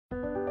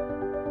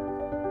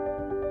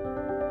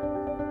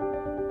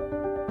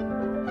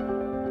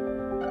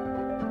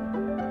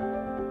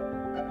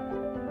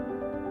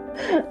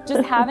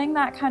Just having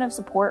that kind of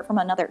support from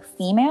another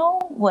female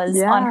was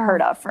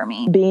unheard of for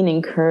me. Being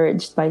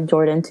encouraged by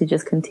Jordan to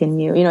just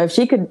continue. You know, if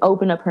she could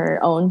open up her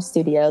own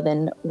studio,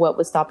 then what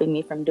was stopping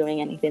me from doing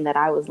anything that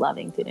I was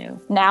loving to do?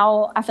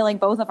 Now, I feel like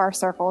both of our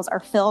circles are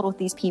filled with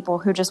these people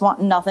who just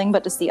want nothing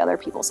but to see other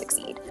people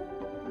succeed.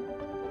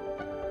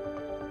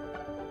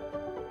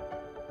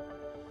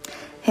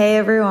 Hey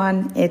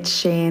everyone, it's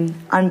Shane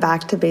on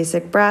Back to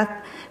Basic Breath.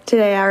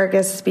 Today our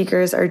guest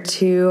speakers are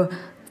two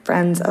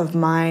friends of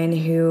mine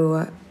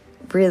who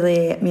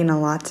really mean a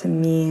lot to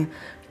me,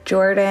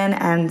 Jordan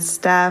and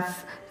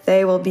Steph.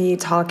 They will be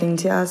talking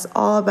to us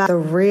all about the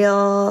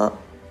real,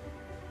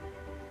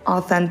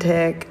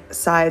 authentic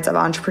sides of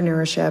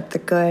entrepreneurship, the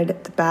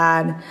good, the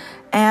bad,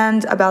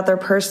 and about their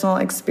personal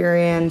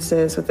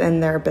experiences within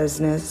their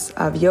business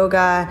of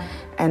yoga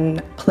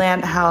and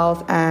plant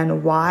health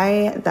and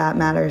why that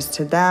matters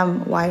to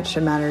them, why it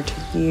should matter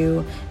to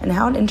you, and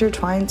how it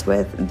intertwines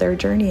with their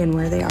journey and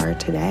where they are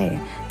today.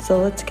 So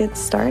let's get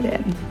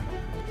started.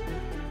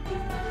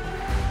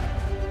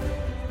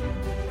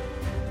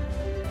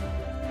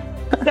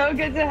 So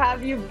good to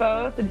have you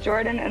both.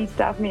 Jordan and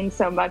Steph mean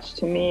so much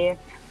to me.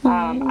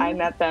 I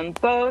met them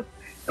both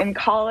in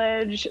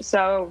college.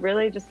 So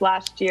really just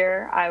last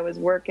year, I was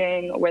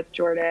working with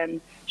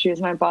Jordan. She was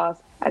my boss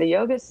at a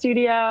yoga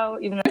studio,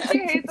 even though she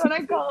hates when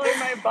I call her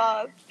my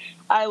boss.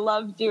 I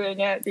love doing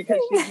it because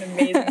she's an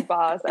amazing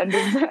boss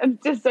and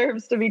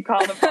deserves to be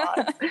called a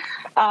boss.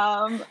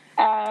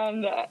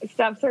 And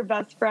Steph's her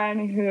best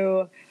friend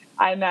who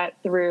I met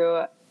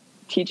through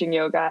teaching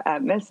yoga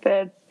at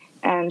Misfits,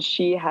 and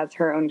she has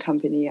her own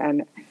company,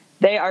 and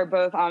they are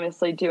both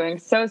honestly doing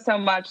so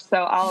much.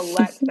 So I'll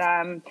let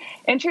them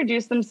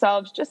introduce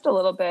themselves just a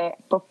little bit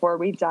before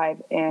we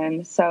dive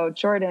in. So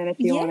Jordan, if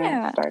you want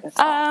to start us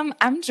off.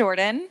 I'm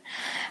Jordan,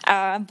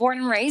 born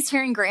and raised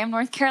here in Graham,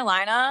 North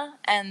Carolina,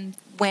 and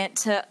went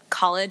to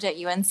college at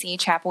UNC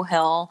Chapel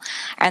Hill,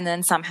 and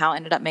then somehow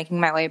ended up making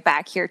my way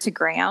back here to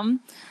Graham.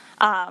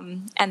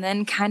 And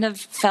then kind of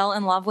fell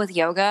in love with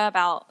yoga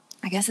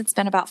I guess it's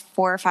been about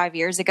 4 or 5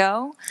 years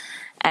ago,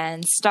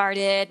 and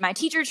started my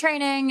teacher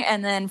training.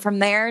 And then from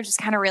there, just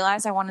kind of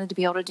realized I wanted to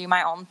be able to do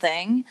my own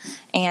thing.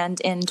 And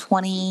in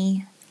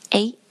 2018,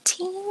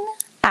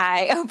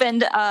 I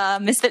opened a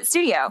Misfit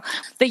studio,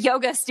 the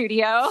yoga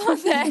studio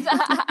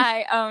that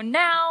I own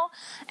now.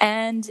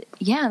 And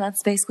yeah,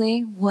 that's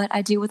basically what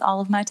I do with all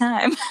of my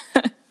time.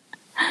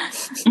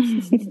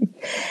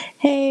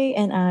 Hey,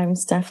 and I'm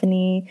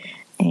Stephanie,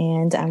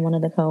 and I'm one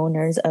of the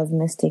co-owners of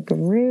Mystic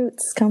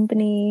Roots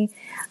Company.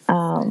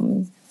 How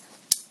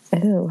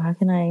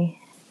can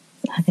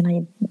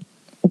I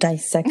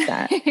dissect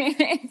that?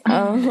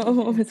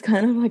 It's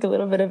kind of like a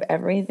little bit of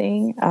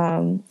everything.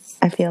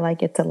 I feel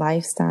like it's a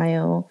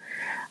lifestyle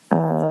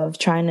of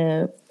trying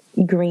to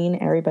green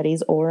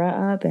everybody's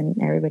aura up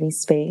and everybody's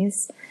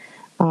space.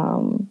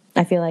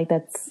 I feel like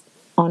that's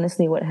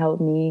honestly what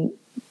helped me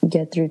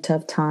get through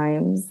tough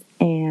times.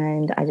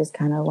 And I just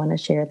kind of want to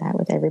share that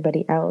with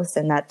everybody else.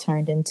 And that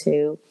turned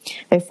into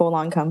a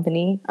full-on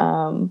company.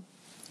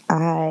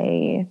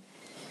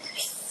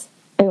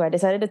 I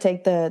decided to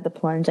take the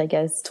plunge, I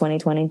guess,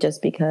 2020,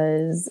 just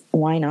because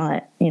why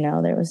not? You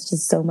know, there was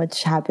just so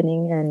much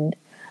happening. And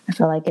I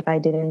felt like if I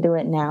didn't do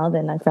it now,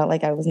 then I felt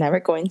like I was never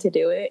going to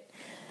do it.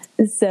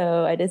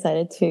 So I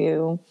decided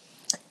to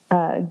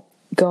go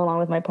along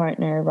with my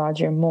partner,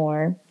 Roger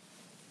Moore,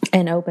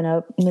 and open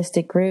up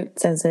Mystic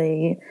Roots as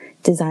a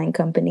design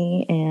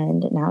company.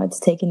 And now it's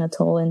taken a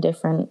toll in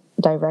different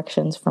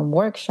directions, from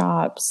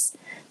workshops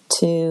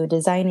to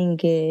designing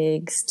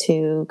gigs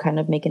to kind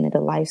of making it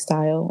a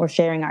lifestyle or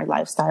sharing our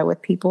lifestyle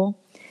with people.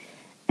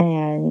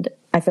 And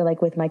I feel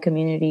like with my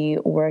community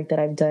work that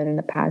I've done in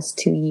the past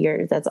 2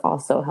 years, that's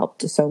also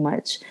helped so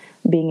much,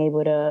 being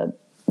able to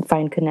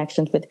find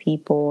connections with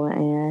people.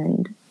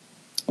 And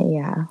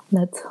yeah,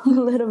 that's a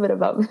little bit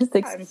about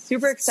Mystic. I'm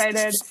super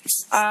excited.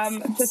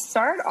 To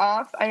start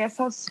off, I guess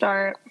I'll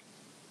start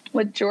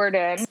with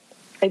Jordan.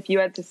 If you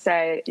had to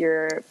say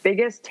your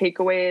biggest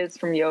takeaways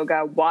from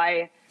yoga,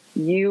 why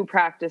you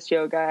practice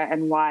yoga,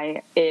 and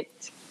why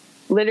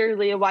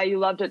you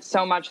loved it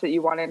so much that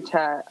you wanted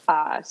to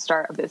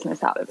start a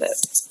business out of it.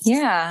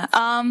 Yeah.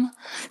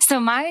 So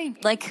my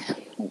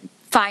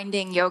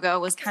finding yoga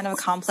was kind of a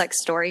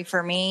complex story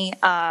for me.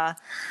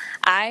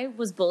 I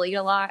was bullied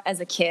a lot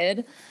as a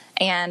kid,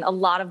 and a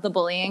lot of the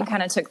bullying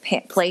kind of took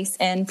place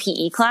in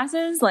PE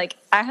classes. Like,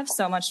 I have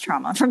so much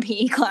trauma from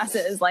PE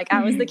classes. Like,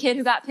 I was the kid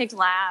who got picked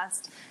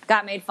last,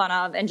 got made fun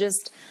of, and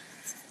just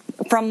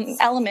from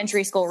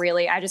elementary school,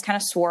 really, I just kind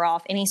of swore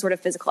off any sort of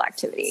physical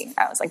activity.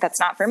 I was like, that's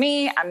not for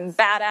me. I'm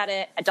bad at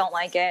it. I don't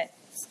like it.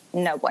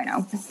 No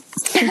bueno.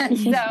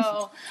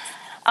 So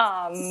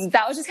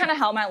that was just kind of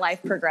how my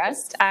life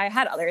progressed. I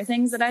had other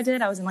things that I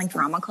did. I was in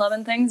drama club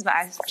and things, but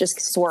I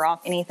just swore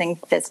off anything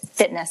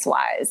fitness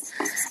wise.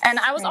 And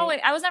I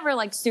was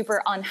never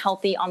super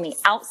unhealthy on the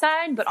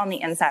outside, but on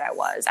the inside I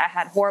was. I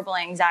had horrible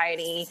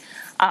anxiety.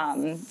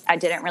 I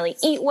didn't really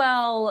eat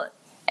well.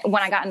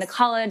 when I got into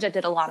college, I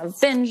did a lot of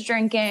binge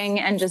drinking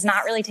and just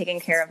not really taking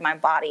care of my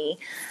body,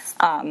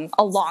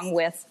 along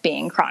with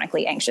being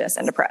chronically anxious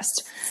and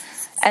depressed.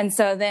 And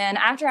so then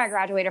after I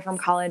graduated from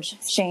college,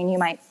 Shane, you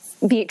might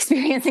be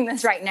experiencing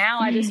this right now.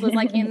 I just was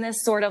like in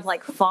this sort of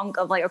like funk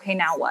of like, okay,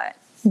 now what?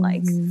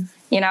 Like,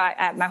 you know,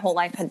 my whole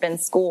life had been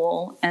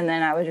school, and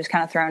then I was just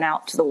kind of thrown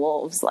out to the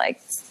wolves, like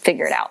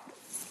figure it out.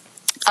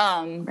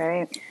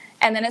 Right.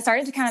 And then it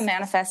started to kind of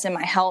manifest in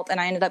my health,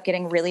 and I ended up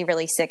getting really,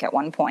 really sick at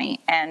one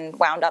point and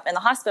wound up in the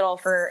hospital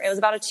it was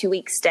about a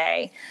 2-week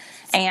stay.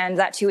 And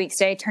that 2-week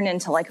stay turned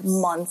into like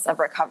months of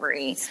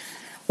recovery,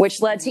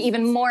 which led to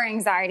even more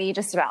anxiety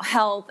just about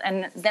health.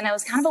 And then it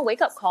was kind of a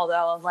wake up call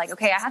though of like,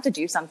 okay, I have to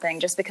do something,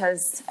 just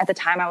because at the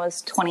time I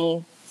was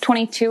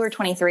 22 or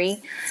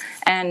 23.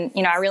 And,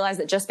 you know, I realized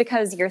that just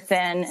because you're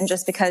thin and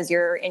just because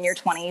you're in your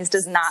 20s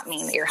does not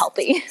mean that you're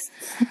healthy.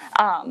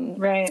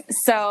 Right.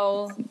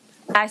 So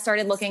I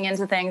started looking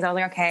into things. I was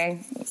like, okay,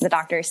 the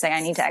doctors say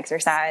I need to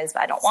exercise,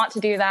 but I don't want to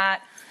do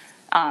that.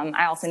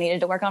 I also needed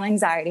to work on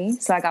anxiety.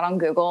 So I got on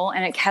Google,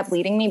 and it kept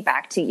leading me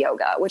back to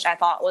yoga, which I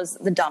thought was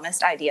the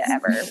dumbest idea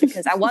ever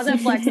because I wasn't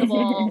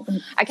flexible.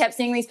 I kept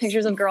seeing these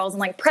pictures of girls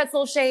in like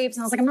pretzel shapes,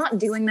 and I was like, I'm not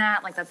doing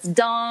that. Like, that's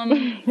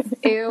dumb.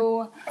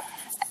 Ew.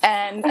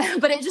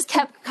 But it just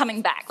kept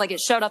coming back. Like, it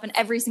showed up in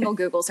every single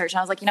Google search. And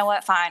I was like, you know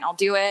what? Fine, I'll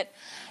do it.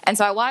 And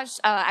so I watched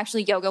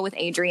actually Yoga with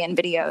Adriene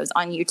videos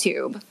on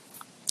YouTube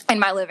in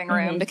my living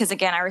room because,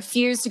 again, I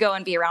refused to go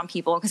and be around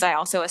people because I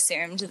also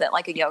assumed that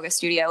like a yoga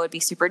studio would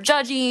be super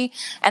judgy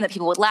and that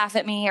people would laugh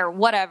at me or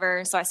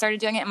whatever. So I started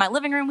doing it in my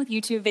living room with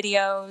YouTube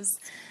videos.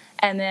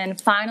 And then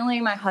finally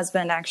my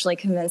husband actually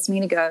convinced me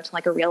to go to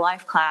like a real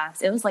life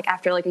class. It was like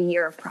after like a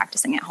year of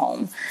practicing at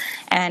home,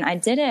 and I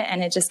did it,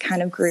 and it just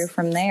kind of grew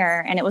from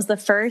there. And it was the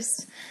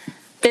first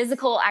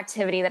physical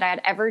activity that I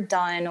had ever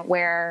done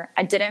where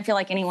I didn't feel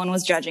like anyone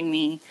was judging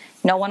me.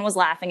 No one was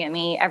laughing at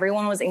me.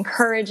 Everyone was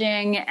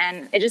encouraging,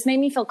 and it just made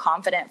me feel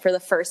confident for the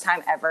first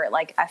time ever.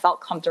 Like, I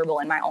felt comfortable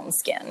in my own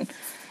skin.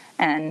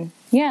 And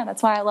yeah,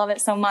 that's why I love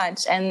it so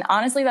much. And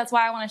honestly, that's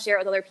why I want to share it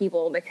with other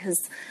people,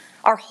 because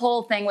our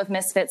whole thing with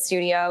Misfit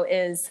Studio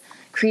is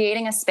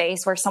creating a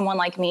space where someone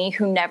like me,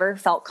 who never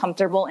felt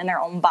comfortable in their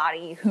own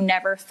body, who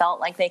never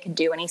felt like they could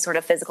do any sort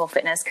of physical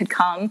fitness, could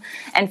come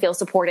and feel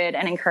supported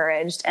and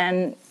encouraged.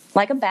 And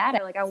like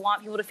I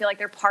want people to feel like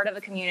they're part of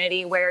a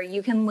community where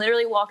you can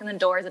literally walk in the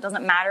doors. It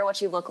doesn't matter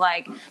what you look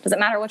like. It doesn't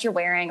matter what you're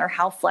wearing or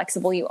how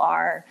flexible you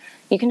are.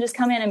 You can just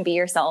come in and be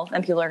yourself,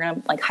 and people are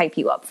going to like hype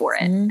you up for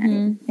it.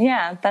 And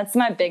yeah, that's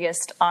my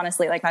biggest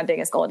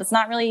goal. It's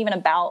not really even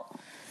about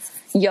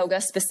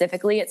yoga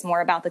specifically. It's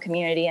more about the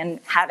community and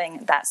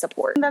having that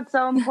support. That's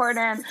so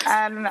important.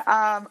 And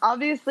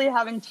obviously,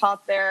 having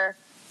taught there,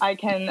 I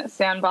can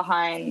stand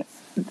behind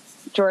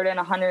Jordan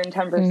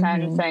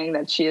 110% saying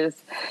that she has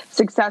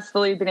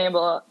successfully been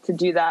able to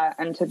do that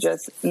and to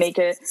just make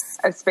it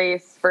a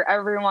space for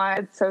everyone.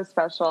 It's so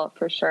special,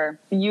 for sure.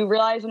 You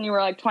realized when you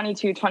were like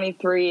 22,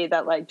 23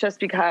 that like just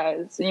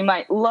because you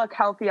might look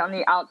healthy on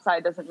the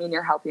outside doesn't mean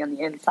you're healthy on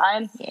the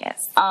inside.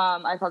 Yes.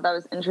 I thought that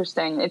was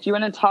interesting. If you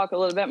want to talk a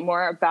little bit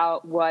more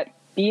about what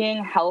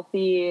being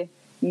healthy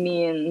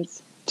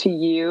means to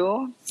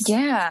you.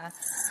 Yeah.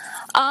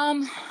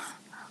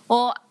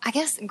 Well, I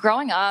guess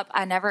growing up,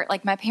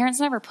 my parents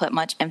never put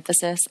much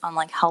emphasis on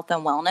like health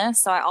and wellness.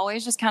 So I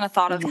always just kind of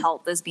thought of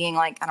health as being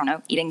like, I don't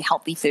know, eating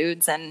healthy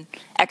foods and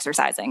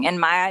exercising. And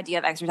my idea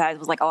of exercise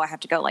was like, oh, I have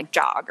to go like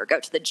jog or go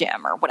to the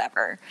gym or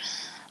whatever.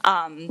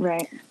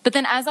 Right. But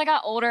then as I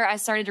got older, I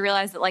started to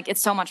realize that like,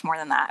 it's so much more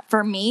than that.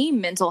 For me,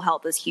 mental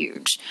health is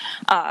huge.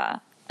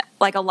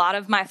 Like a lot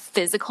of my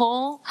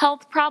physical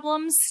health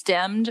problems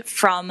stemmed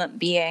from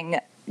being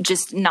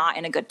just not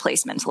in a good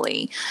place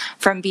mentally,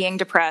 from being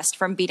depressed,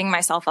 from beating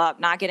myself up,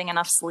 not getting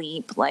enough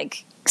sleep,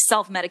 like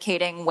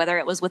self-medicating, whether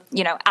it was with,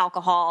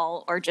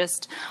 alcohol or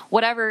just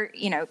whatever,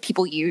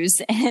 people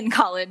use in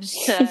college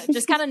to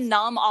just kind of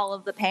numb all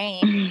of the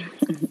pain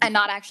and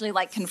not actually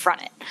like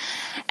confront it.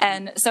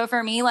 And so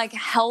for me, like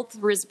health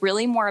was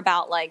really more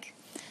about like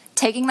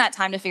taking that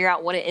time to figure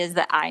out what it is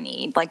that I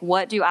need. Like,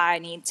 what do I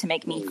need to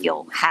make me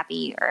feel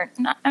happy?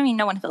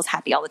 No one feels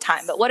happy all the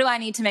time, but what do I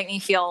need to make me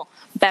feel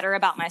better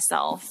about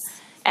myself?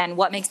 And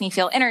what makes me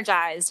feel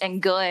energized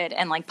and good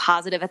and like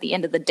positive at the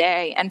end of the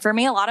day? And for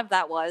me, a lot of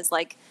that was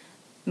like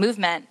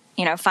movement,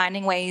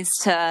 finding ways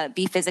to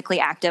be physically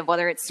active,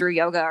 whether it's through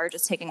yoga or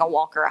just taking a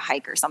walk or a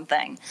hike or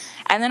something.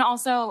 And then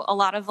also a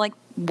lot of like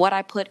what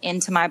I put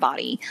into my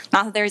body.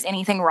 Not that there's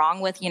anything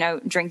wrong with,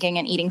 drinking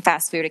and eating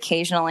fast food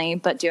occasionally,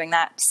 but doing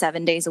that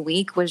 7 days a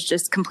week was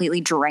just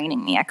completely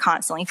draining me. I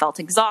constantly felt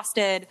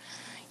exhausted,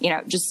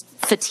 just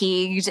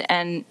fatigued,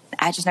 and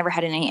I just never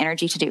had any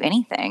energy to do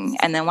anything.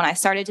 And then when I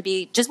started to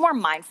be just more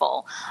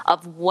mindful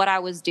of what I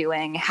was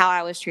doing, how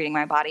I was treating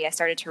my body, I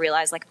started to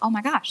realize like, oh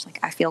my gosh, like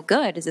I feel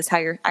good. Is this how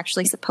you're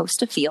actually supposed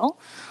to feel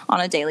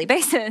on a daily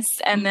basis?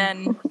 And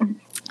then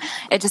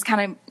it just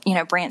kind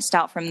of, branched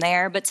out from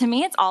there. But to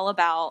me, it's all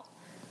about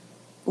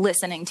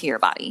listening to your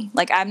body.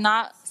 Like, I'm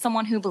not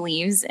someone who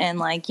believes in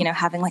like,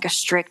 having like a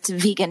strict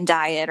vegan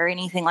diet or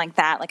anything like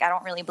that. Like, I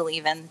don't really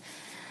believe in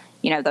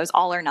those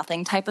all or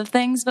nothing type of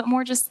things, but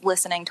more just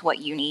listening to what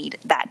you need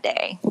that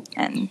day.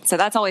 And so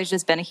that's always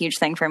just been a huge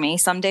thing for me.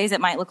 Some days it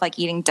might look like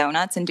eating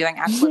donuts and doing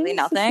absolutely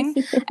nothing.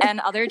 And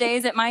other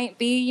days it might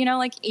be,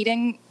 like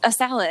eating a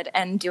salad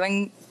and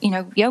doing,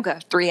 yoga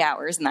 3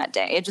 hours in that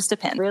day. It just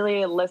depends.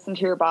 Really listen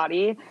to your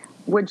body.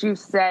 Would you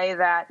say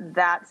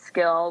that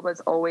skill was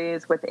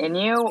always within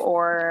you,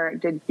 or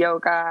did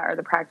yoga or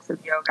the practice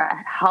of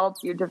yoga help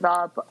you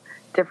develop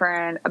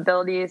different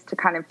abilities to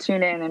kind of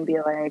tune in and be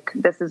like,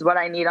 this is what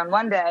I need on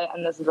one day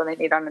and this is what I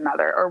need on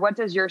another? Or what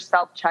does your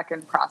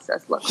self-check-in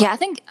process look like? Yeah,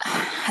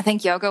 I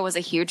think yoga was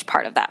a huge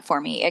part of that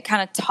for me. It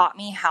kind of taught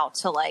me how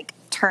to like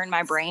turn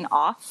my brain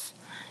off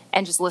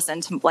and just listen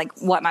to like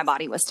what my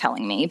body was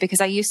telling me, because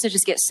I used to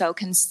just get so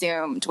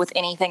consumed with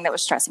anything that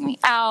was stressing me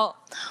out,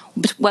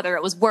 whether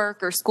it was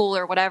work or school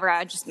or whatever.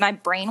 My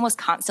brain was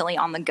constantly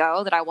on the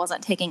go, that I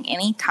wasn't taking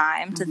any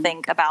time to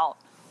think about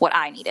what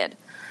I needed.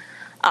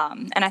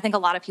 And I think a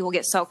lot of people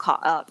get so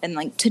caught up in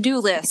like to-do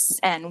lists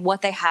and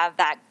what they have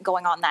that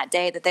going on that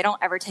day that they don't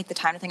ever take the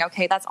time to think,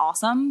 okay, that's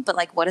awesome, but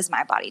like, what is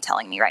my body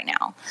telling me right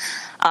now?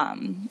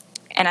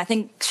 And I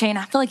think, Shane,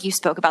 I feel like you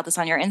spoke about this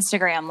on your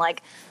Instagram.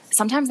 Like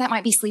sometimes that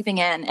might be sleeping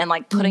in and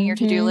like putting your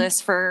to-do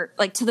list for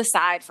like to the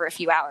side for a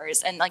few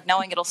hours and like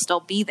knowing it'll still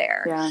be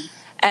there. Yeah.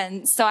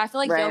 And so I feel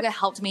like yoga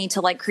helped me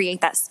to like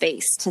create that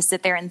space to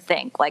sit there and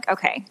think like,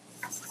 okay,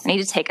 I need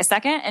to take a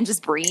second and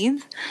just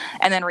breathe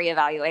and then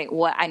reevaluate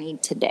what I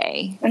need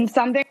today. And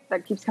something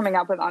that keeps coming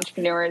up with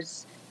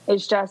entrepreneurs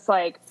is just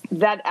like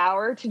that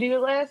hour to-do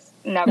list.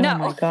 Never. Oh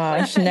my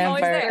gosh.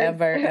 Never,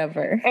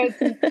 ever.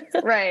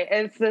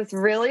 It's this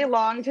really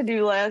long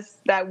to-do list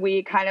that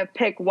we kind of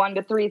pick 1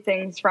 to 3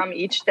 things from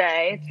each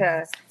day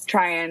to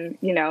try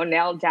and,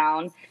 nail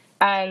down.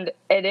 And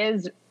it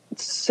is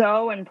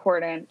so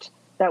important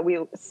that we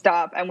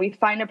stop and we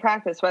find a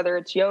practice, whether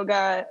it's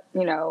yoga,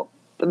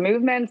 the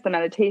movements, the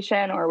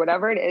meditation, or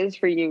whatever it is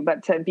for you,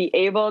 but to be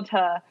able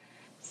to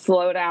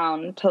slow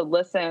down, to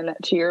listen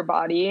to your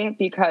body,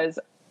 because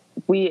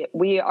we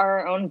are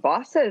our own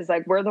bosses.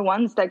 Like we're the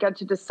ones that get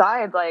to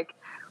decide, like,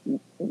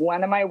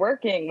 when am I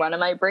working? When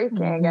am I breaking?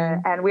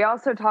 Mm-hmm. And we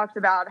also talked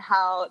about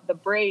how the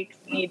breaks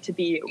need to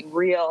be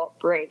real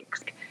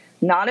breaks.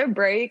 Not a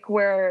break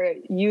where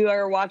you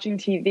are watching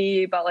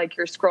TV, but like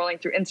you're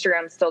scrolling through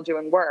Instagram, still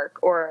doing work,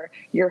 or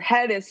your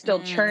head is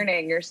still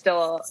churning. You're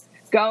still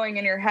going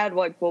in your head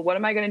like, well, what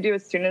am I going to do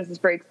as soon as this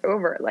break's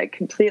over? Like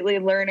completely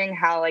learning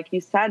how, like you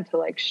said, to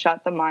like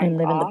shut the mind and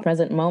live off, in the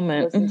present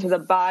moment. Listen to the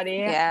body.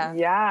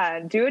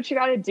 Yeah. Do what you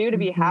got to do to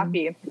be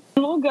happy.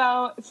 We'll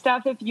go,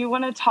 Steph, if you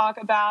want to talk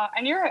about,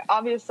 and you're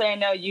obviously, I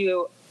know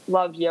you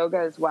love yoga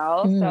as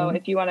well. So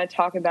if you want to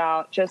talk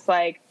about just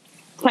like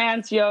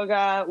plants,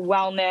 yoga,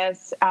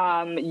 wellness,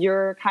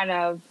 your kind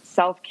of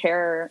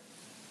self-care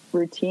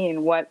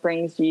routine, what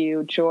brings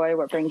you joy,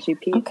 what brings you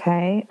peace?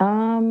 Okay.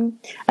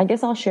 I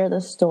guess I'll share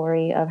the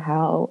story of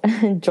how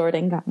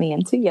Jordan got me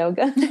into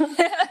yoga.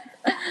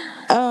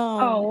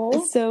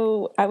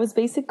 So I was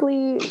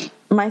basically,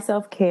 my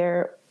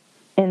self-care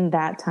in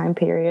that time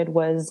period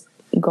was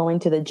going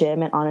to the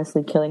gym and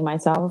honestly killing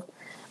myself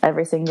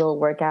every single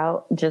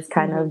workout, just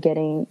kind of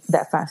getting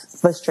that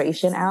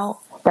frustration out.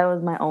 That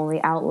was my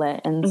only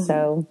outlet. And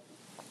so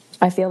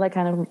I feel like,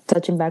 kind of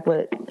touching back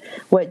with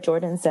what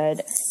Jordan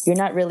said, you're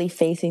not really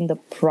facing the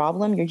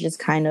problem. You're just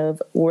kind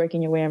of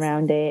working your way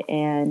around it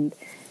and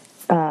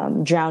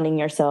drowning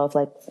yourself.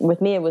 Like with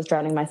me, it was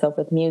drowning myself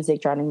with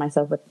music, drowning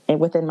myself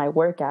within my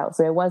workout.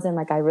 So it wasn't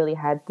like I really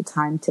had the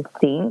time to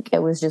think. It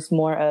was just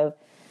more of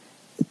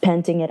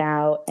venting it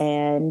out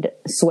and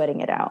sweating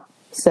it out.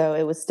 So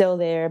it was still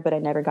there, but I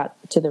never got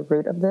to the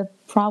root of the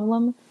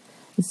problem.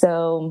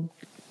 So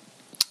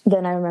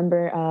then I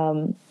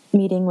remember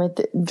meeting with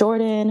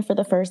Jordan for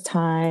the first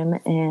time,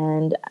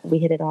 and we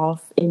hit it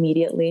off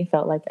immediately.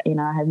 Felt like,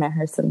 I had met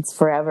her since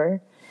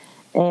forever.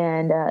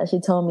 And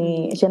she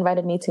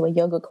invited me to a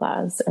yoga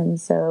class. And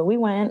so we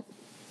went,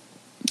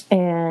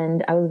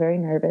 and I was very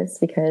nervous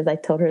because I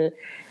told her,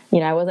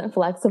 I wasn't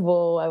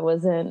flexible. It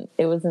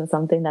wasn't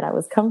something that I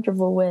was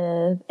comfortable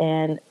with.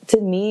 And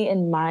to me,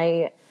 in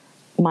my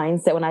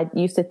mindset, when I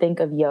used to think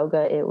of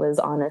yoga, it was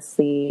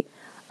honestly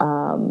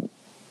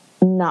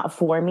not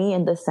for me,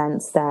 in the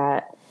sense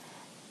that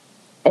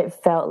it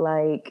felt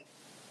like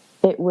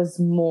it was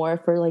more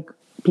for like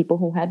people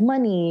who had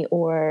money,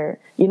 or,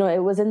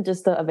 it wasn't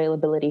just the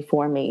availability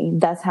for me.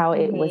 That's how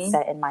it was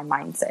set in my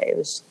mindset. It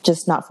was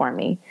just not for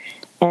me.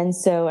 And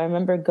so I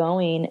remember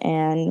going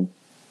and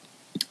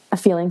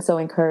feeling so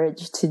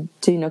encouraged to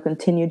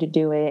continue to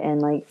do it, and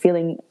like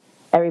feeling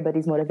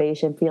everybody's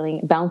motivation,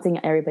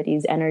 bouncing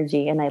everybody's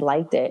energy. And I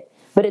liked it,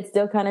 but it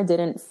still kind of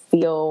didn't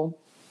feel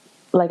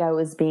like I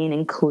was being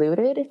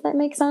included, if that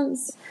makes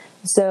sense.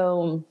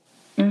 So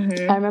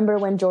I remember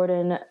when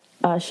Jordan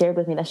shared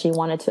with me that she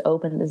wanted to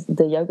open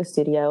the yoga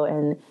studio,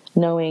 and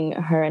knowing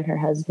her and her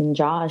husband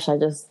Josh,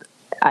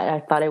 I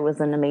thought it was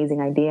an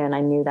amazing idea, and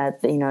I knew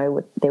that they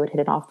would hit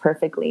it off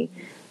perfectly.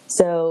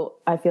 So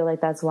I feel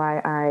like that's why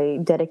I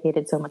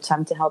dedicated so much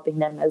time to helping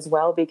them as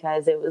well,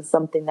 because it was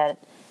something that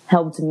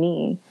helped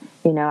me.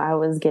 I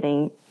was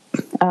getting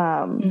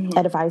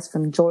advice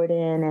from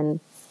Jordan,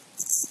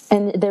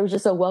 and they were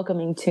just so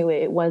welcoming to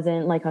it. It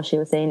wasn't like how she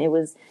was saying,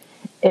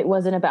 it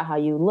wasn't about how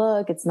you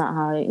look, it's not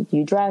how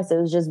you dress. It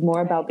was just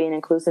more about being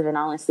inclusive and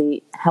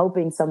honestly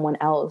helping someone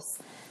else.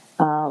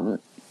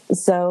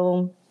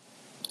 So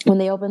when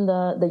they opened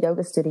the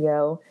yoga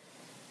studio,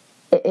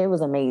 it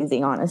was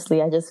amazing,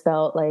 honestly. I just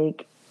felt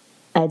like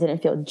I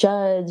didn't feel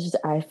judged.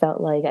 I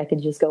felt like I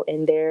could just go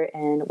in there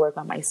and work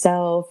on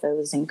myself. It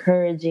was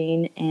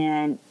encouraging.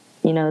 And,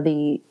 you know,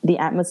 the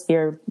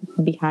atmosphere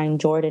behind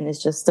Jordan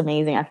is just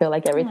amazing. I feel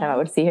like every time I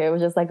would see her, it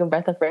was just like a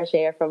breath of fresh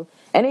air from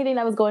anything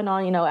that was going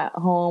on, you know, at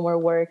home or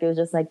work. It was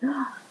just like,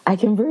 I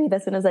can breathe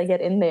as soon as I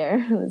get in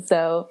there.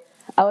 So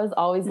I was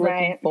always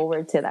looking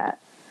forward to that.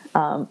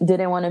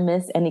 Didn't want to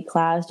miss any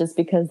class just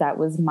because that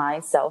was my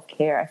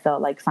self-care. I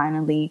felt like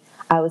finally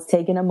I was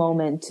taking a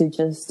moment to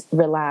just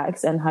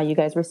relax, and how you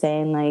guys were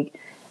saying, like,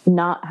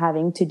 not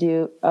having to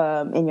do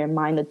in your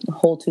mind a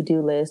whole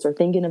to-do list or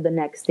thinking of the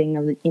next thing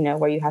of, you know,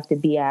 where you have to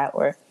be at,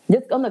 or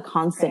just on the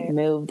constant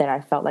move that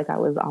I felt like I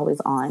was always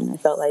on. I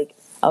felt like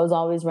I was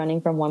always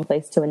running from one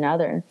place to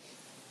another.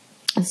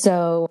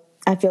 So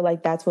I feel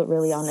like that's what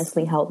really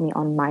honestly helped me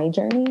on my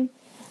journey.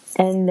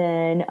 And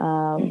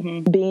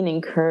then being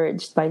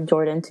encouraged by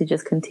Jordan to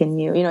just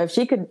continue. You know, if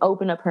she could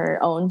open up her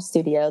own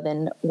studio,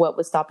 then what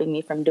was stopping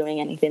me from doing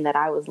anything that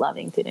I was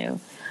loving to do?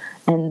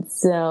 And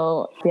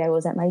so I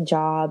was at my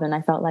job and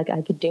I felt like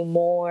I could do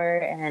more,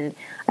 and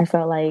I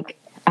felt like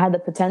I had the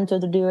potential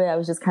to do it. I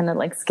was just kind of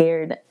like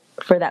scared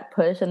for that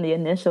push and the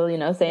initial, you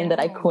know, saying that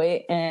I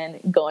quit and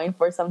going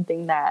for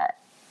something that,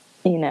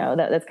 you know,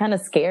 that's kind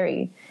of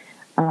scary.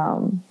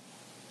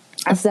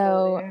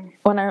 So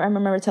when I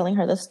remember telling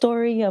her the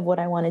story of what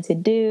I wanted to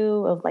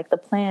do, of like the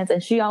plants,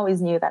 and she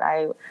always knew that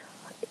I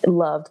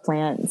loved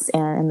plants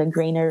and the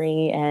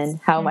greenery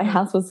and how my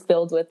house was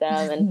filled with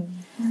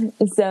them.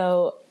 And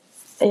so,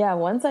 yeah,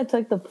 once I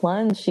took the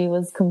plunge, she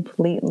was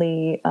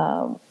completely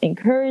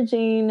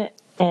encouraging,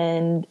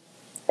 and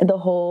the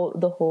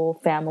whole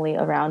family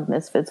around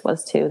Misfits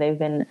was too. They've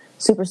been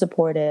super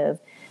supportive,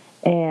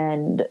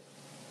 and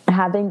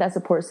having that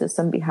support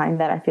system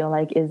behind that, I feel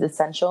like, is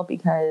essential,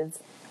 because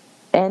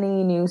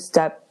any new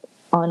step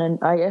on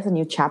a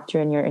new chapter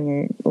in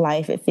your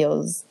life, it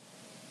feels,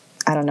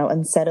 I don't know,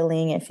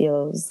 unsettling. It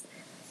feels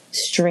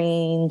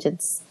strange.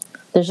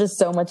 There's just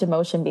so much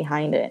emotion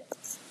behind it.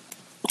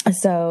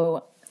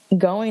 So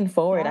going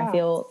forward, I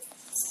feel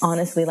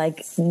honestly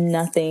like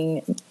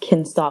nothing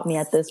can stop me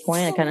at this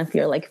point. I kind of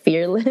feel like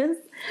fearless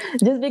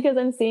just because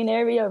I'm seeing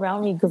area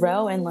around me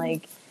grow, and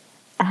like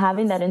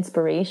having that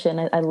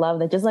inspiration. I love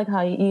that. Just like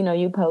how, you know,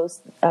 you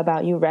post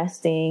about you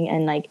resting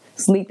and like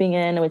sleeping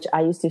in, which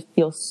I used to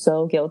feel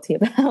so guilty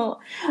about.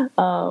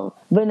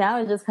 But now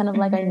it's just kind of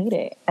like, I need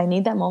it. I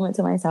need that moment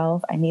to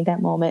myself. I need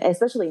that moment,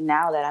 especially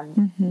now that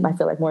I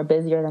feel like more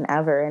busier than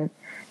ever and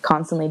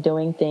constantly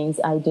doing things.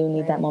 I do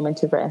need that moment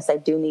to rest. I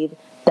do need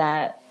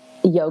that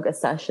yoga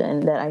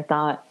session that I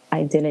thought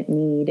I didn't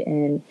need.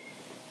 And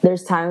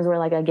there's times where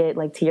like I get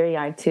like teary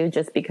eyed too,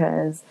 just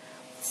because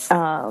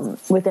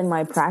within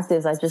my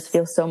practice, I just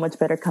feel so much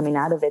better coming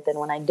out of it than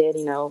when I did,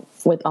 you know,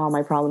 with all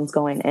my problems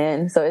going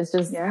in. So it's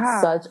just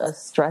such a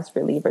stress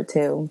reliever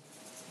too.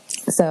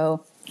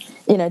 So,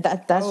 you know,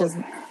 that's just,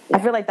 I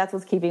feel like that's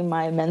what's keeping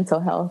my mental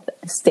health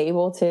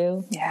stable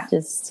too. Yeah.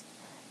 Just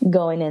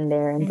going in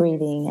there and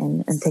breathing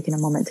and taking a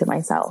moment to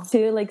myself.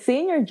 To like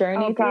seeing your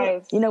journey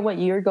through, you know, what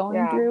you're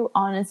going through,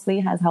 honestly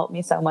has helped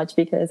me so much,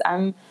 because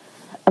I'm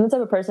the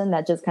type of person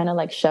that just kind of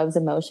like shoves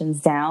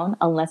emotions down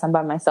unless I'm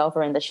by myself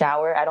or in the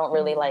shower. I don't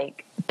really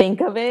like think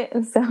of it.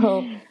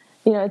 So,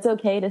 you know, it's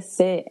okay to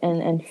sit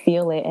and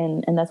feel it.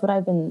 And that's what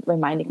I've been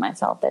reminding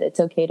myself, that it's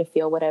okay to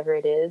feel whatever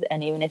it is.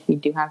 And even if you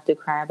do have to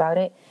cry about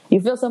it, you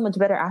feel so much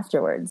better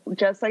afterwards.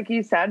 Just like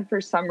you said, for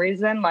some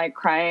reason, like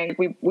crying,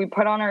 we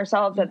put on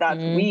ourselves that that's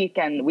weak,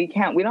 and we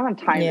don't have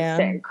time to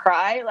sit and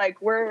cry. Like,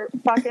 we're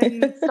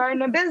fucking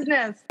starting a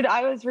business.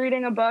 I was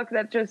reading a book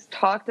that just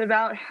talked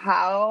about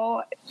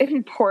how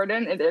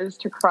important it is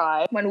to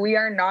cry. When we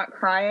are not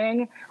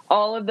crying,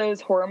 all of those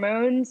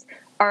hormones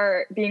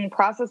are being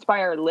processed by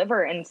our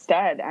liver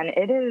instead. And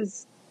it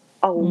is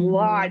a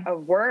lot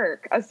of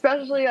work,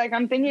 especially like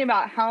I'm thinking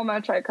about how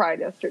much I cried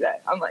yesterday.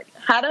 I'm like,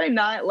 had I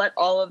not let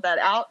all of that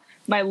out,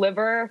 my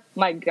liver,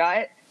 my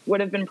gut would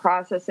have been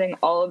processing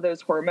all of those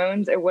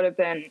hormones. It would have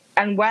been,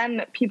 and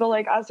when people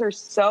like us are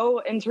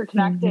so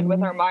interconnected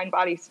with our mind,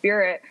 body,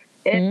 spirit,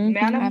 it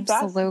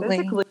manifests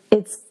physically.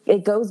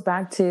 It goes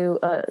back to,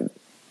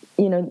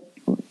 you know,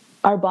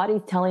 our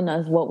body's telling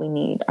us what we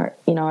need.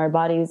 Our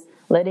body's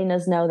letting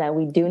us know that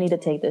we do need to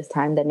take this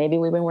time, that maybe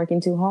we've been working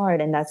too hard,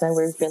 and that's why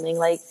we're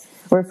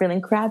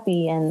feeling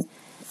crappy.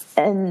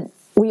 And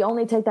we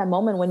only take that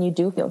moment when you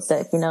do feel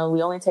sick. You know,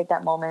 we only take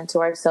that moment to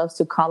ourselves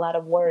to call out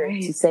of work,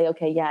 to say,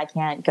 okay, yeah, I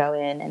can't go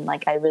in, and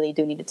like, I really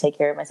do need to take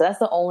care of myself. That's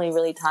the only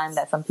really time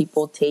that some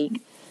people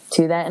take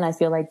to that. And I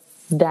feel like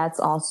that's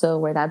also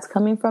where that's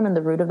coming from, and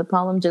the root of the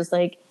problem, just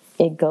like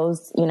it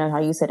goes, you know,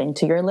 how you said,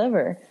 into your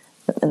liver.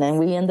 And then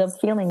we end up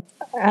feeling.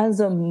 as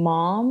a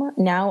mom,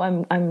 now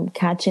I'm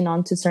catching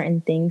on to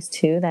certain things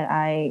too that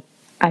I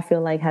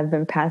feel like have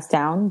been passed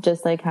down.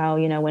 Just like how,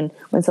 you know,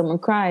 when someone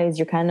cries,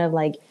 you're kind of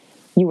like,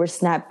 you were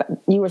snapped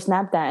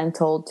at and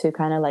told to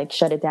kind of like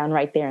shut it down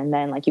right there and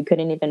then. Like you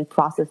couldn't even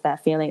process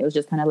that feeling. It was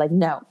just kind of like,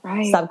 no,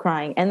 stop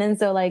crying. And then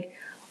so like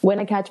when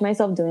I catch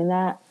myself doing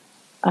that,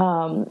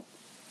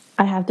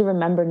 I have to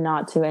remember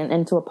not to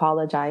and to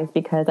apologize,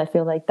 because I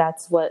feel like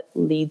that's what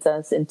leads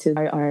us into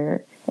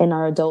our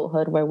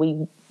adulthood, where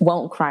we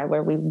won't cry,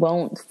 where we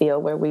won't feel,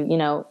 where we, you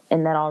know,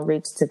 and that all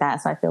roots to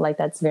that. So I feel like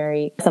that's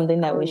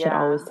something that we should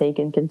always take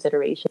in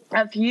consideration.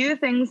 A few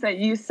things that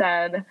you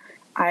said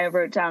I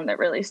wrote down that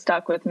really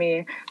stuck with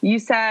me. You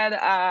said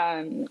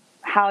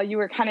how you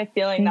were kind of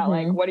feeling that,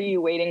 like, what are you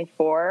waiting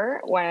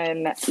for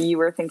when you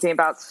were thinking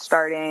about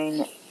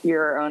starting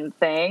your own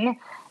thing?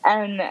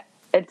 And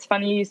it's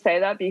funny you say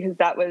that, because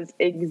that was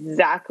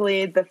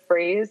exactly the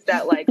phrase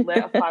that like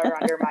lit a fire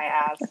under my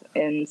ass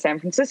in San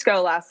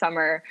Francisco last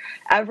summer.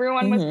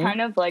 Everyone was kind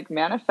of like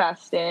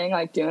manifesting,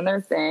 like doing their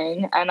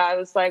thing. And I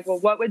was like, well,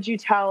 what would you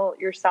tell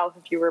yourself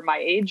if you were my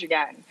age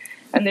again?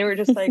 And they were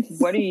just like,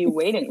 what are you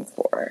waiting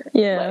for?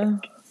 Yeah.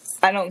 Like,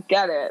 I don't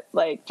get it.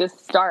 Like,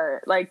 just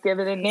start, like, give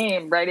it a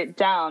name, write it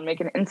down, make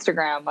an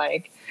Instagram,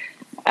 like,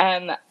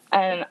 and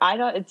I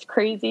don't, it's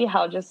crazy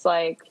how just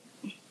like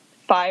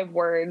 5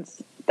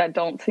 words that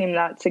don't seem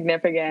that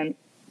significant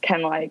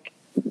can like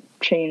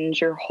change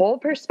your whole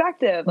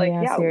perspective. Like,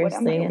 yeah, what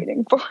am I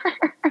waiting for?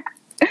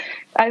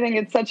 I think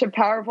it's such a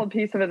powerful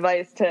piece of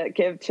advice to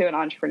give to an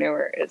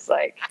entrepreneur. It's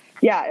like,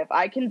 yeah, if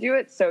I can do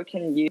it, so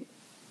can you.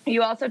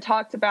 You also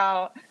talked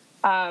about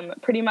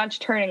pretty much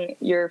turning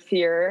your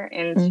fear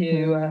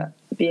into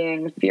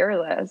being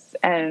fearless.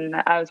 And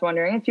I was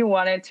wondering if you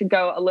wanted to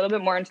go a little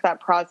bit more into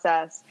that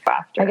process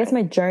after. I guess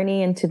my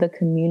journey into the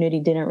community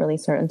didn't really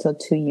start until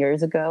 2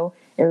 years ago.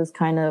 It was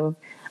kind of,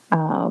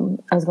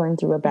 I was going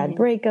through a bad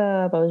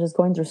breakup. I was just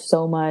going through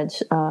so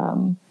much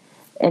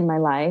in my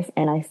life,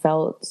 and I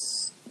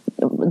felt,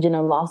 you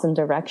know, lost in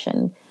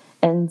direction.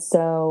 And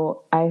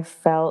so I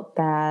felt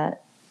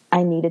that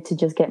I needed to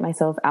just get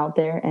myself out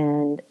there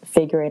and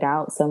figure it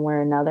out somewhere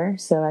or another.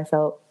 So I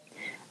felt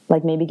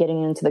like maybe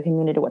getting into the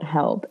community would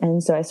help.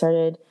 And so I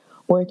started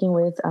working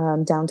with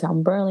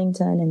downtown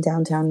Burlington and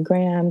downtown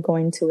Graham,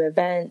 going to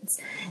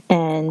events.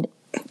 And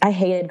I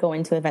hated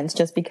going to events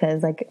just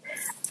because like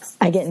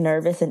I get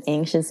nervous and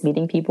anxious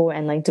meeting people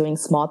and like doing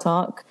small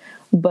talk.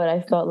 But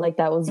I felt like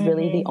that was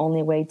really the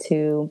only way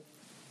to.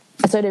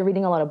 I started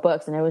reading a lot of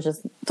books, and it was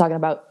just talking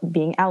about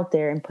being out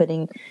there and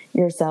putting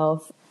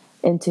yourself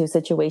into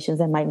situations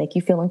that might make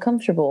you feel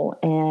uncomfortable.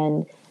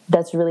 And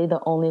that's really the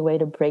only way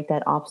to break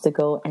that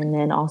obstacle, and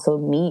then also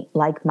meet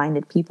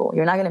like-minded people.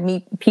 You're not going to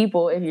meet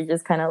people if you're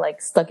just kind of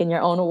like stuck in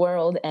your own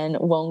world and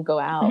won't go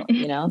out,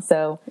 you know?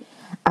 So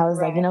I was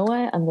like, you know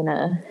what? I'm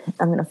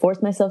going to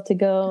force myself to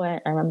go.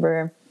 And I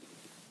remember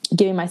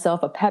giving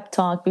myself a pep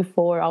talk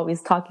before,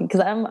 always talking,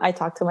 because I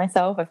talk to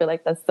myself. I feel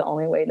like that's the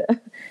only way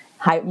to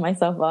hype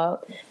myself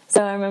up.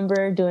 So I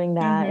remember doing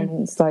that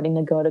and starting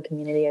to go to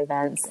community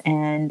events,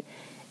 and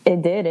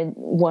it did. And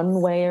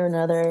one way or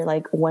another,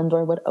 like one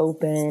door would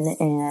open,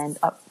 and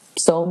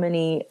so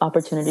many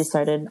opportunities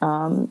started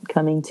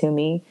coming to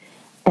me.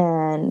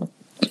 And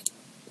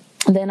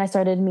then I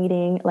started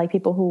meeting like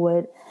people who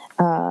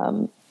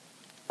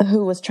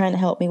was trying to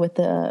help me with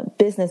the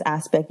business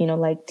aspect, you know,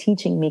 like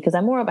teaching me, because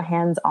I'm more of a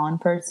hands-on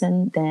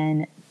person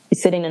than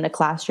sitting in a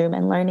classroom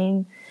and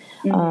learning.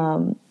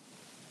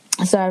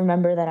 So I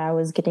remember that I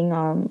was getting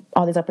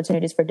all these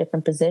opportunities for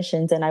different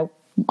positions, and I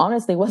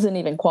honestly wasn't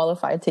even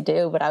qualified to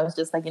do, but I was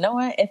just like, you know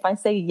what, if I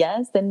say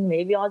yes, then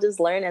maybe I'll just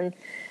learn. And,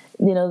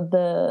 you know,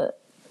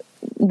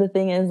 the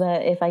thing is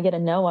that if I get a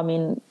no, I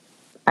mean,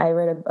 I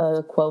read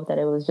a quote that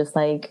it was just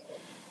like,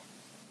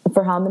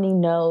 for how many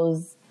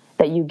no's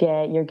that you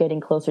get, you're getting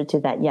closer to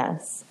that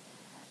yes.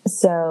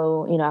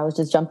 So, you know, I was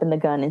just jumping the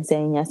gun and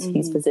saying yes to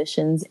these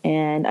positions.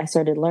 And I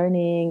started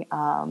learning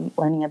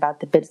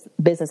about the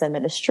business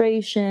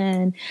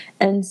administration.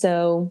 And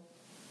so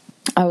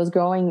I was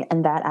growing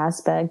in that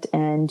aspect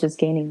and just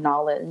gaining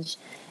knowledge.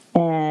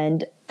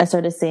 And I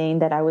started seeing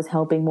that I was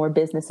helping more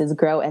businesses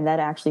grow. And that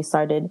actually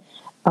started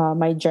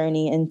my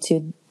journey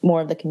into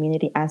more of the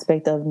community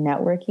aspect of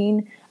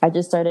networking. I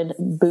just started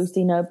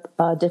boosting up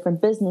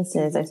different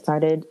businesses. I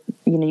started,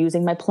 you know,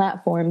 using my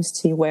platforms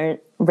to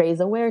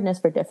raise awareness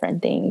for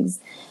different things.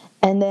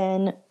 And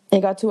then it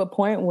got to a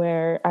point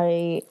where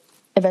I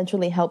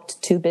eventually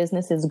helped 2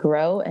 businesses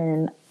grow.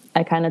 And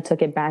I kind of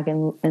took it back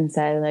and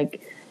said,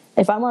 like,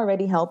 if I'm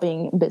already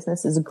helping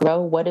businesses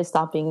grow, what is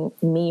stopping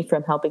me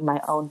from helping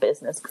my own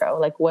business grow?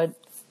 Like, what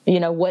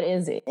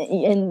is it?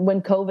 And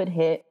when COVID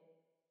hit,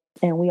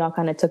 and we all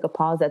kind of took a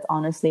pause, that's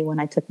honestly when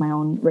I took my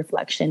own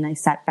reflection. I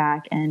sat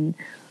back and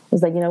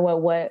was like, you know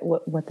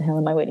what the hell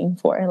am I waiting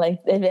for?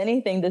 Like, if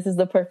anything, this is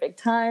the perfect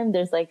time.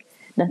 There's like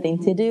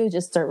nothing to do.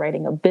 Just start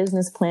writing a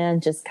business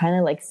plan, just kind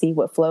of like see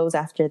what flows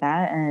after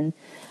that. And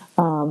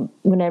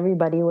when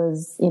everybody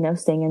was, you know,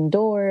 staying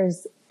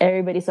indoors,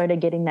 everybody started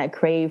getting that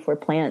crave for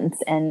plants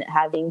and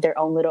having their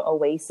own little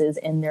oasis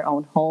in their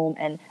own home,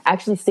 and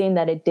actually seeing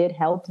that it did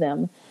help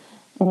them.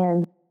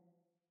 And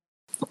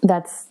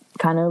that's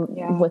kind of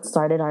what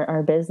started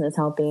our business,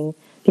 helping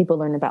people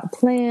learn about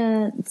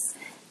plants.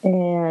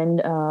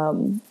 And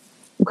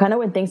kind of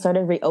when things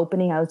started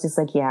reopening, I was just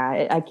like,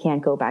 yeah, I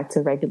can't go back to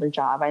a regular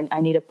job.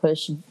 I need to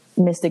push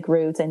Mystic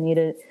Roots. I need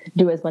to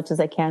do as much as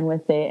I can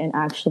with it and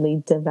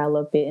actually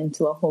develop it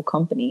into a whole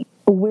company.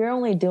 We're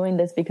only doing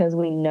this because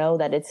we know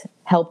that it's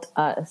helped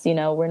us. You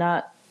know, we're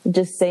not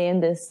just saying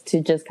this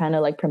to just kind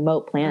of like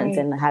promote plants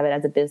and have it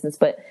as a business,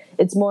 but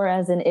it's more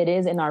as in it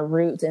is in our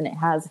roots and it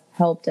has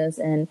helped us.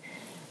 And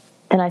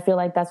I feel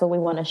like that's what we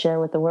want to share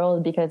with the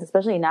world, because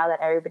especially now that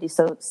everybody's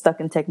so stuck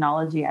in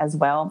technology as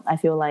well, I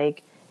feel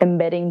like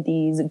embedding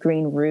these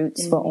green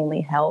roots will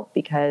only help,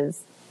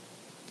 because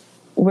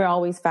we're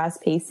always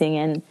fast pacing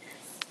and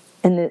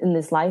in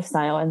this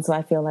lifestyle. And so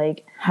I feel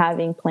like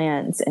having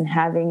plants and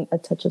having a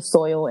touch of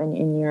soil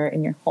in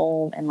your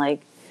home, and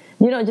like,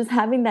 you know, just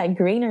having that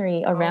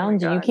greenery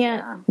around you. You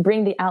can't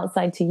bring the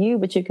outside to you,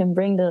 but you can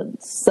bring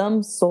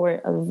some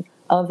sort of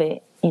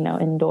it, you know,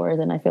 indoors.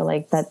 And I feel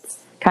like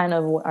that's kind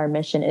of what our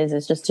mission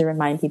is just to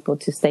remind people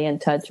to stay in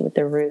touch with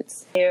their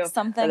roots.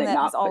 Something that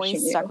has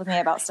always stuck with me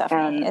about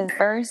Stephanie is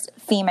first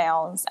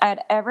females I'd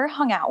ever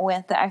hung out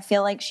with that I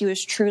feel like she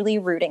was truly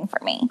rooting for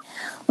me.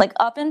 Like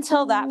up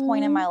until that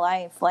point in my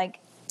life, like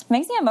it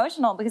makes me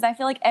emotional, because I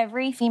feel like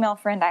every female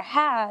friend I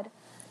had,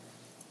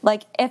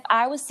 like if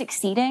I was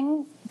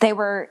succeeding, they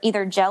were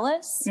either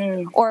jealous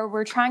or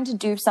were trying to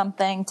do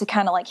something to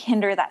kind of like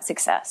hinder that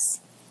success.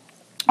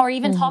 Or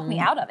even talk me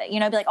out of it, you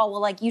know, be like, oh, well,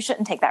 like, you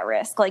shouldn't take that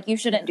risk. Like, you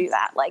shouldn't do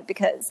that. Like,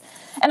 because,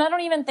 and I don't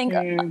even think,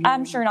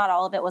 I'm sure not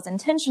all of it was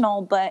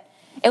intentional, but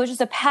it was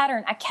just a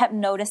pattern I kept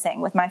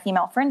noticing with my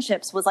female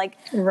friendships, was like,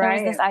 there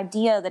was this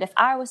idea that if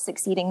I was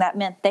succeeding, that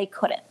meant they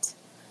couldn't.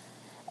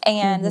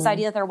 And this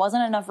idea that there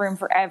wasn't enough room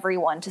for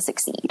everyone to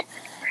succeed.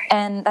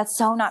 And that's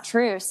so not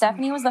true.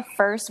 Stephanie was the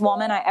first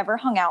woman I ever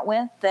hung out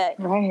with that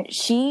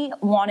she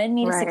wanted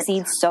me to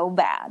succeed so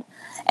bad.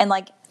 And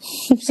like,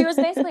 she was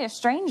basically a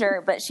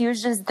stranger, but she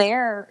was just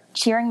there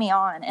cheering me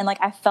on. And like,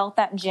 I felt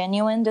that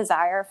genuine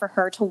desire for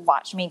her to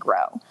watch me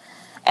grow.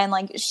 And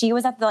like, she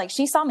was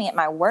she saw me at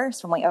my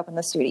worst when we opened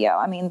the studio.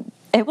 I mean,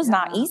 it was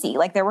not easy.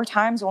 Like, there were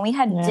times when we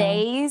had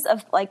days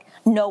of like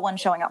no one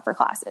showing up for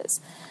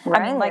classes. I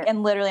mean, like,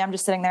 and literally I'm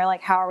just sitting there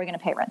like, how are we going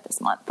to pay rent this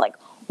month? Like,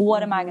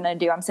 what am I going to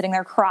do? I'm sitting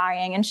there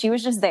crying, and she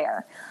was just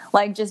there,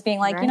 like, just being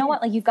like, you know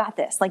what? Like, you've got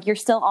this. Like, you're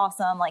still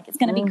awesome. Like, it's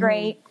going to be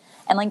great.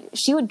 And like,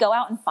 she would go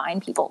out and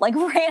find people, like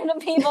random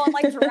people, and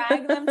like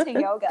drag them to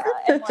yoga.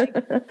 And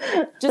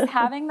like, just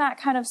having that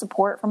kind of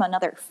support from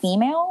another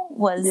female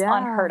was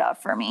unheard of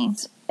for me.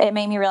 It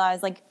made me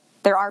realize like,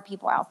 there are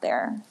people out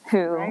there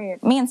who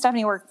me and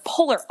Stephanie were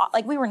polar,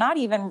 like we were not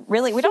even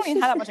really, we don't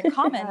even have that much in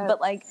common,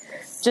 but like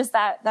just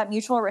that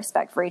mutual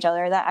respect for each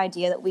other, that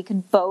idea that we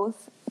could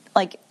both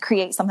like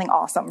create something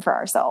awesome for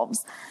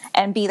ourselves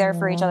and be there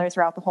for each other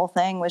throughout the whole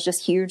thing was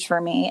just huge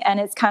for me. And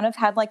it's kind of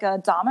had like a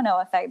domino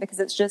effect, because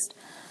it's just,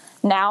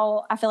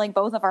 now I feel like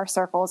both of our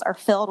circles are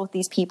filled with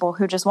these people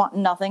who just want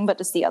nothing but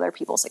to see other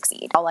people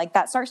succeed. Like,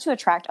 that starts to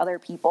attract other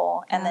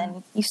people, and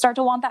then you start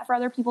to want that for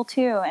other people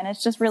too. And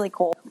it's just really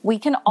cool. We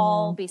can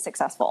all be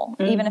successful,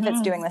 even if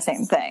it's doing the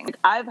same thing.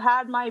 I've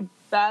had my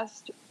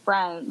best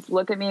friends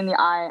look at me in the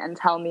eye and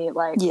tell me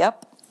like,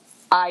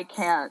 I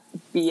can't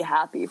be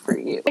happy for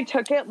you. I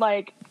took it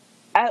like,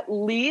 at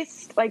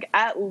least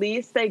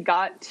they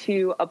got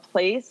to a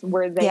place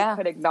where they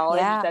could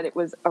acknowledge that it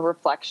was a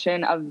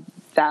reflection of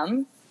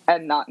them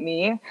and not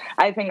me.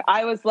 I think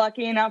I was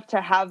lucky enough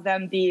to have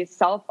them be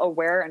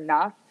self-aware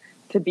enough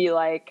to be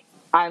like,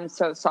 I'm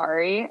so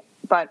sorry,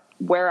 but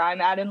where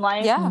I'm at in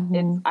life,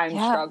 I'm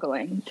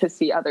struggling to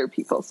see other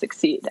people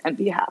succeed and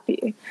be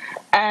happy.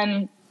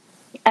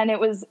 And it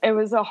was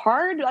a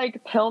hard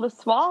like pill to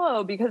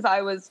swallow, because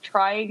I was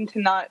trying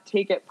to not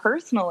take it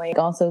personally.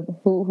 Also,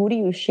 who do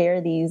you share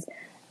these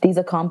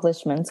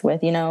accomplishments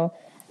with? You know,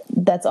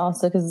 that's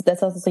also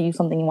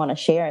something you want to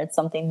share. It's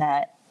something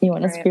that you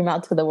want to scream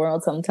out to the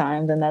world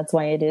sometimes, and that's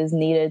why it is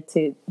needed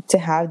to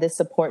have this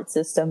support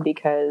system,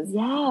 because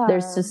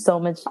there's just so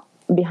much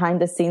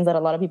behind the scenes that a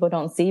lot of people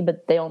don't see,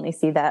 but they only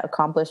see that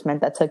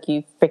accomplishment that took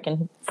you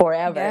freaking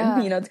forever,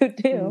 you know, to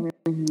do.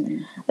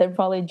 They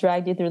probably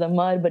dragged you through the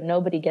mud, but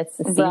nobody gets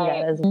to see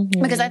that.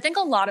 Because I think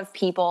a lot of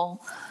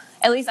people,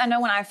 at least I know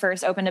when I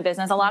first opened a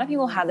business, a lot of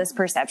people had this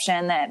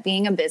perception that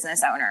being a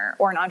business owner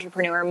or an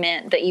entrepreneur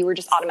meant that you were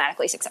just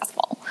automatically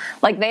successful.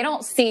 Like, they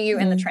don't see you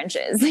in the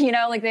trenches, you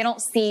know, like they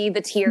don't see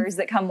the tears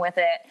that come with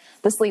it,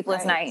 the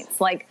sleepless nights,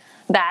 like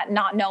that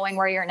not knowing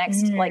where your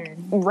next like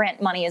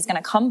rent money is going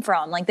to come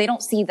from. Like, they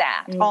don't see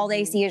that. All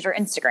they see is your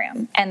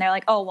Instagram, and they're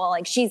like, oh, well,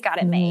 like she's got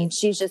it made.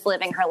 She's just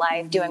living her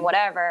life, doing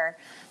whatever.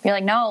 You're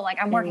like, no, like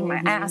I'm working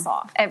my ass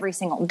off every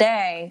single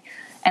day.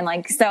 And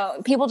like,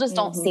 so people just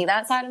don't see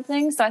that side of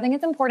things. So I think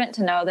it's important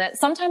to know that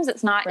sometimes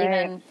it's not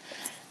even,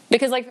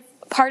 because like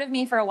part of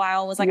me for a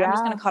while was like, I'm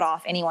just going to cut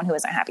off anyone who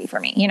isn't happy for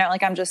me. You know,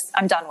 like I'm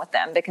done with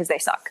them because they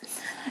suck.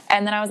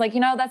 And then I was like,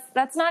 you know,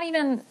 that's not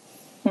even,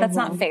 that's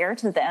not fair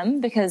to them,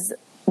 because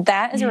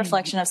that is a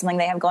reflection of something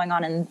they have going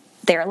on in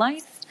their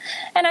life.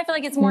 And I feel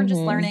like it's more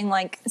just learning,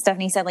 like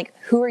Stephanie said, like,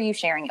 who are you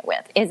sharing it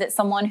with? Is it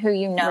someone who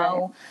you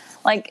know?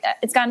 Like,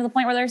 it's gotten to the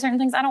point where there are certain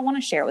things I don't want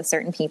to share with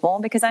certain people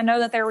because I know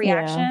that their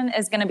reaction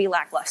is going to be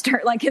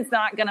lackluster. Like, it's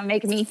not going to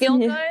make me feel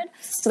good.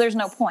 So there's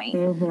no point.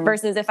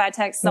 Versus if I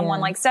text someone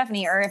like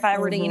Stephanie, or if I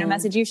were to, you know,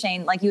 message you,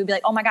 Shane, like, you would be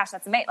like, oh my gosh,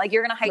 that's amazing. Like,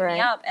 you're going to hype me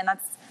up. And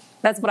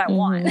that's what I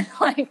want.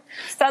 Like,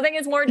 so I think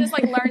it's more just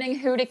like learning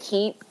who to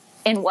keep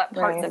in what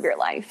parts of your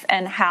life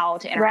and how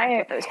to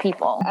interact with those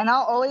people. And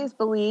I'll always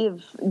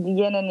believe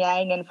yin and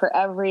yang, and for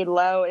every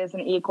low is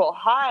an equal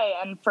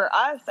high. And for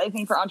us, I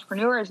think for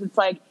entrepreneurs, it's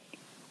like,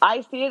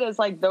 I see it as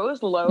like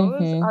those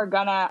lows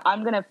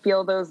I'm gonna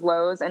feel those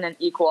lows in an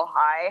equal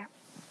high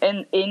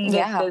in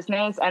this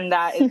business, and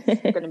that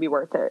is gonna be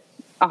worth it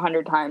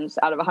 100 times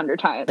out of 100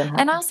 times.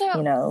 And also,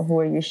 you know, who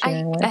are you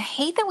sharing with? I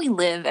hate that we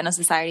live in a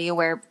society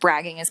where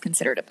bragging is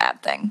considered a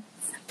bad thing.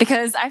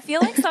 Because I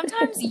feel like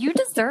sometimes you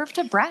deserve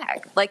to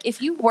brag. Like,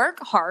 if you work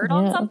hard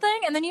on something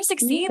and then you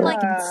succeed, like,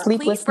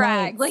 please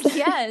brag. Like,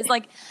 yes.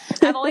 Like,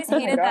 I've always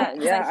hated that,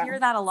 because I hear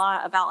that a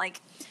lot about,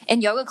 like,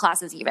 in yoga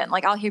classes even.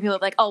 Like, I'll hear people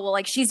like, oh, well,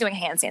 like, she's doing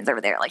handstands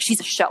over there. Like,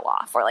 she's a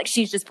show-off. Or, like,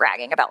 she's just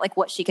bragging about, like,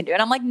 what she can do.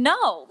 And I'm like,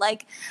 no.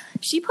 Like,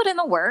 she put in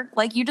the work.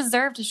 Like, you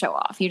deserve to show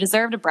off. You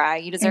deserve to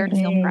brag. You deserve to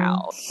feel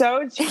proud.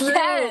 So true.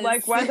 Yes.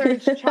 Like, whether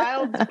it's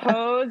child's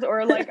pose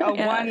or, like, a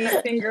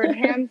one-fingered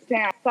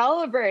handstand.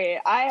 Celebrate.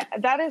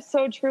 That is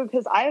so true,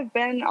 because I've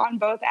been on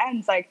both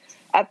ends. Like,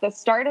 at the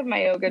start of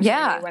my yoga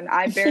journey, when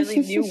I barely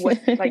knew what,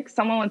 like,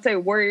 someone would say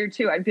warrior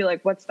 2, I'd be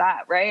like, what's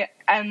that, right?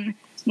 And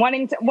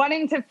wanting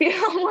to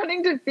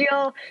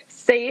feel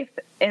safe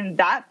in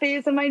that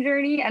phase of my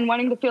journey, and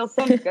wanting to feel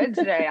so good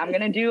today. I'm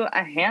gonna do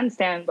a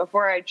handstand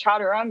before I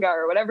chaturanga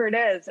or whatever it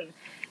is, and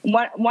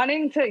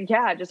wanting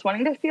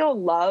to feel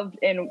loved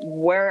in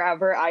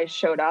wherever I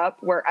showed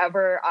up,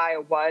 wherever I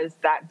was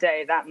that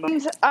day, that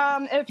moment.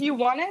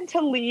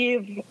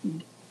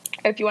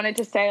 If you wanted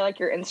to say, like,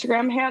 your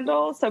Instagram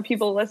handle, so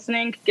people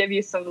listening could give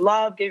you some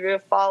love, give you a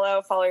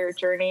follow your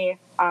journey,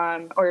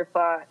 or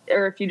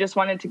if you just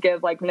wanted to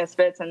give, like,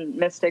 Misfits and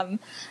Mystic.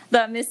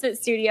 The Misfit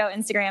Studio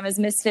Instagram is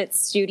Misfit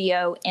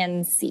Studio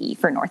NC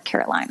for North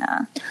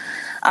Carolina.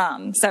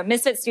 So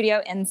Misfit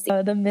Studio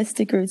NC. The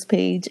Mystic Roots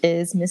page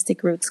is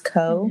Mystic Roots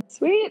Co.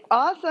 Sweet.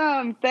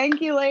 Awesome.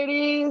 Thank you,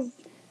 ladies.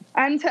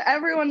 And to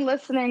everyone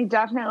listening,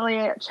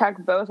 definitely check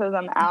both of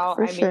them out.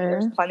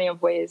 There's plenty of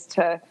ways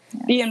to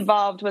be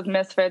involved with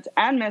Misfits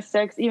and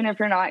Mystics, even if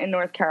you're not in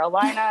North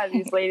Carolina.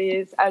 These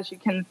ladies, as you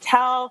can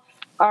tell,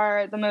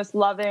 are the most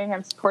loving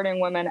and supporting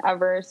women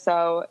ever.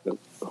 So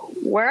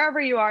wherever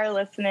you are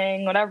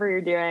listening, whatever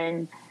you're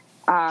doing,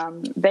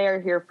 they are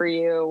here for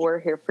you. We're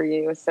here for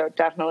you. So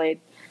definitely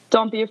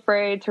don't be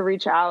afraid to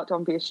reach out.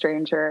 Don't be a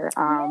stranger.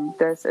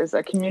 This is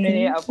a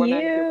community of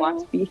women who want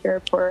to be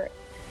here for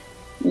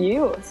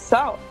you.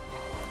 So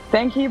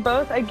thank you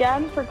both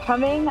again for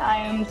coming. I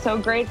am so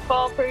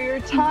grateful for your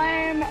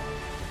time.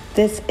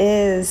 This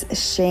is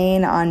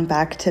Shane on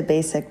Back to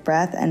Basic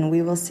Breath, and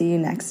we will see you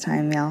next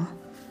time, y'all.